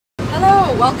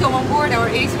Welcome on board our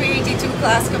A382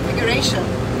 class configuration.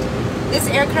 This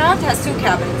aircraft has two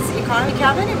cabins, economy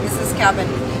cabin and business cabin.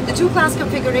 The two class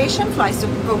configuration flies to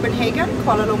Copenhagen,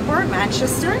 Kuala Lumpur,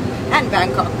 Manchester and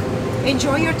Bangkok.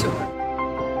 Enjoy your tour.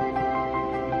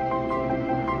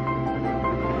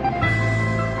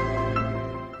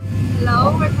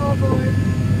 Hello, welcome aboard.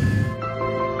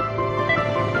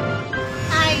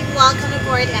 Hi, welcome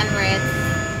aboard Emirates.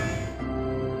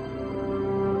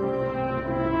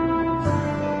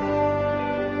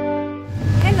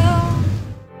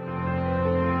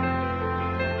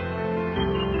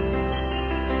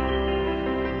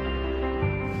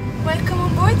 Welcome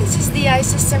on board. This is the AI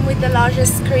system with the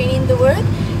largest screen in the world,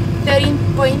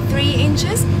 13.3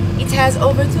 inches. It has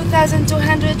over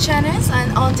 2,200 channels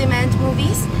and on-demand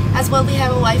movies. As well, we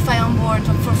have a Wi-Fi on board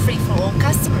for free for all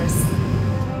customers.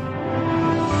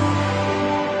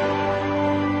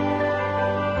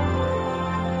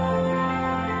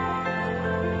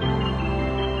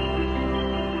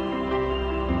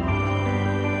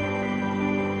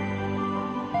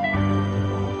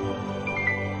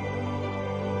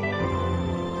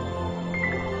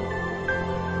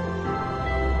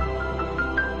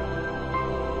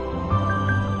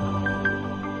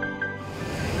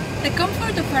 The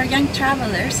comfort of our young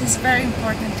travelers is very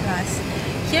important to us.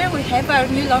 Here we have our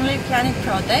new Lonely Planet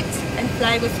product and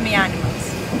Fly With Me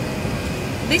animals.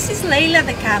 This is Layla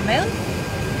the camel,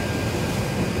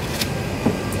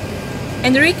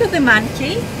 Enrico the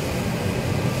monkey,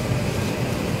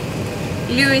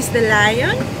 Louis the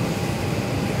lion,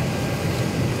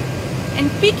 and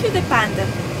Piku the panda.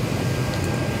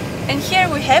 And here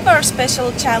we have our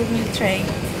special child meal tray.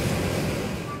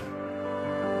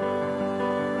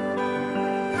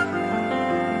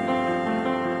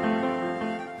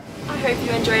 I hope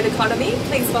you enjoyed economy.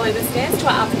 Please follow the stairs to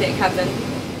our upper deck cabin.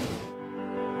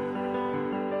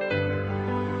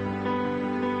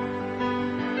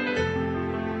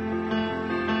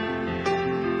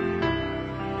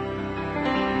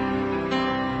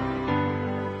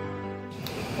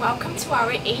 Welcome to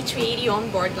our A380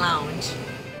 onboard lounge.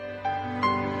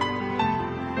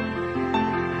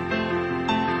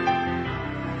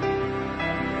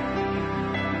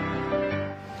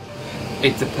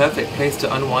 It's a perfect place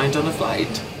to unwind on a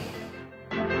flight.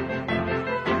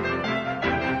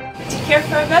 Take care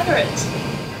for a beverage.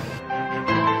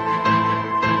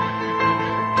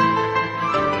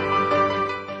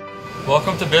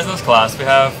 Welcome to business class. We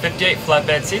have 58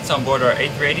 flatbed seats on board our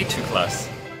A382 class.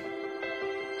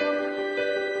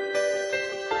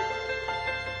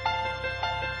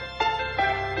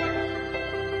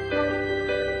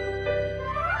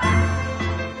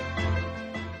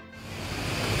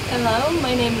 Hello,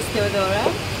 my name is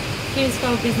Theodora. Here's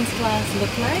how business class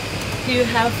look like. Here you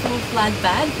have full flat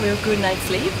bed for your good night's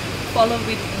sleep, followed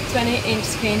with 20-inch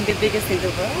screen, the biggest in the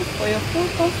world. For your full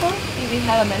comfort, here we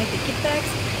have a many ticket bags,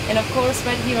 and of course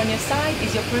right here on your side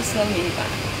is your personal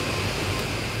minivan.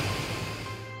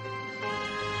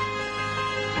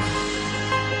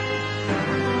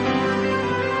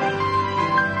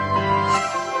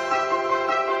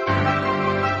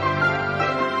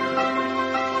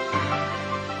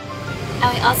 And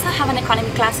we also have an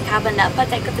economy class cabin upper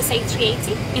deck of this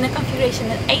A380 in a configuration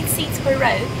of 8 seats per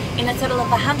row in a total of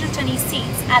 120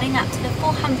 seats, adding up to the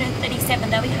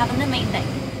 437 that we have on the main deck.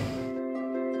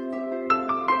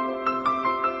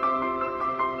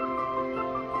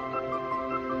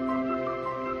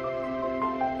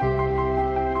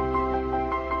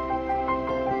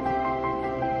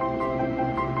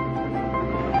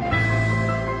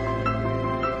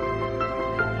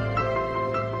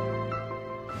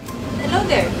 Hello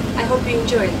there! I hope you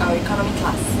enjoyed our economy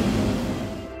class.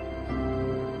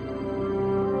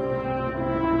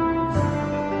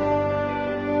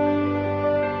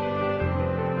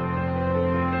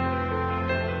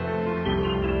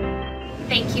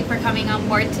 Thank you for coming on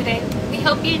board today. We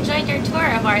hope you enjoyed your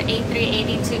tour of our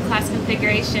A382 class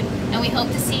configuration, and we hope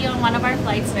to see you on one of our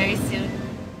flights very soon.